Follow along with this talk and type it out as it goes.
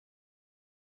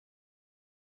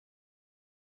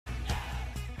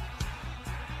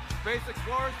Space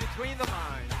Explorers between the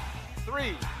lines.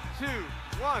 3, 2,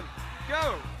 1,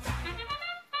 go!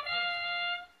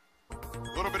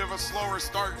 A little bit of a slower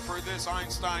start for this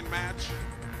Einstein match.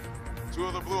 Two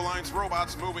of the Blue Alliance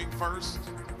robots moving first,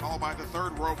 followed by the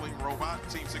third rolling robot,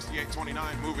 Team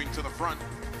 6829, moving to the front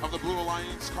of the Blue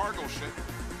Alliance cargo ship,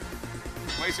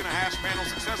 placing a hatch panel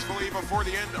successfully before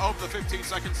the end of the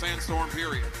 15-second sandstorm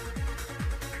period.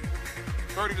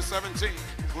 30-17,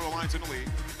 Blue Alliance in the lead.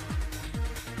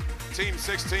 Team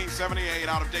 1678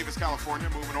 out of Davis, California,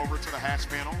 moving over to the hatch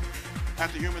panel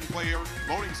at the human player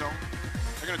loading zone.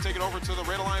 They're going to take it over to the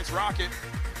Red Alliance rocket.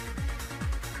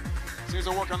 Seems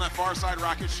to work on that far side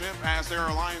rocket ship as their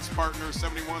alliance partner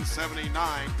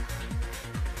 7179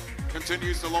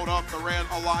 continues to load up the Red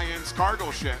Alliance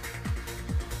cargo ship.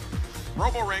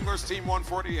 Robo Wranglers Team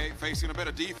 148 facing a bit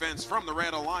of defense from the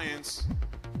Red Alliance.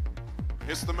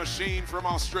 It's the machine from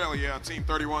Australia, Team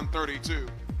 3132.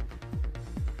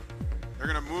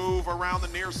 They're going to move around the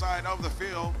near side of the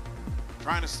field,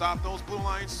 trying to stop those Blue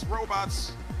Alliance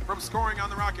robots from scoring on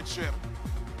the rocket ship.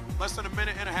 Less than a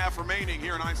minute and a half remaining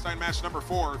here in Einstein match number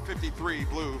 4, 53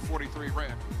 blue, 43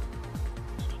 red.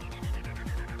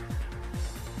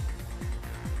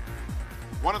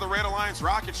 One of the Red Alliance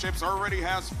rocket ships already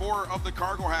has 4 of the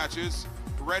cargo hatches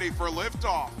ready for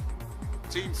liftoff.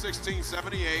 Team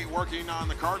 1678 working on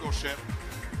the cargo ship.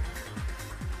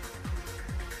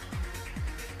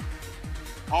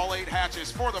 All 8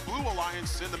 hatches for the Blue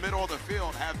Alliance in the middle of the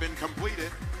field have been completed.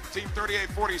 Team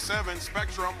 3847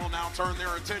 Spectrum will now turn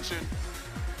their attention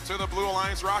to the Blue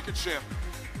Alliance rocket ship.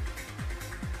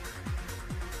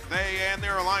 They and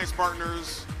their alliance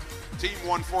partners, Team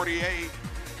 148,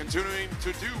 continuing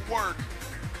to do work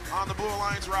on the Blue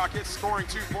Alliance rockets, scoring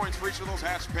 2 points for each of those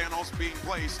hatch panels being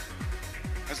placed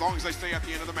as long as they stay at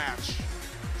the end of the match.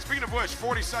 Speaking of which,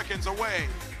 40 seconds away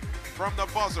from the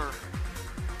buzzer.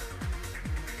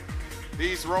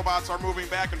 These robots are moving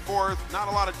back and forth. Not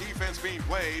a lot of defense being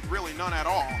played, really none at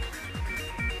all.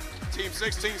 Team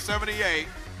 1678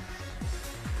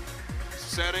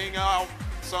 setting out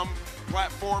some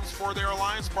platforms for their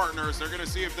alliance partners. They're going to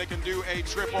see if they can do a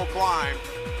triple climb.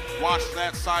 Watch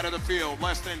that side of the field.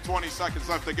 Less than 20 seconds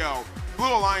left to go.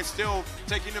 Blue Alliance still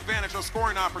taking advantage of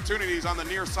scoring opportunities on the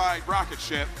near side rocket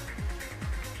ship.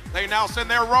 They now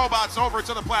send their robots over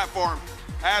to the platform.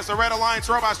 As the Red Alliance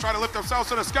robots try to lift themselves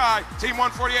to the sky, Team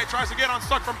 148 tries to get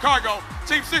unstuck from cargo.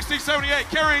 Team 1678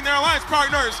 carrying their alliance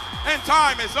partners, and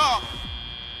time is up.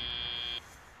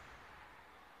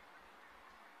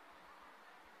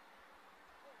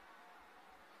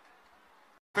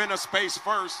 In a space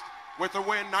first with the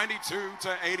win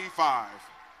 92-85.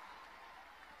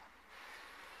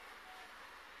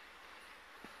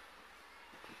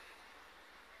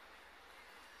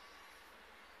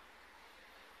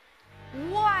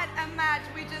 What a match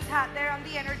we just had there on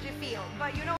the energy field.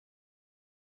 But you know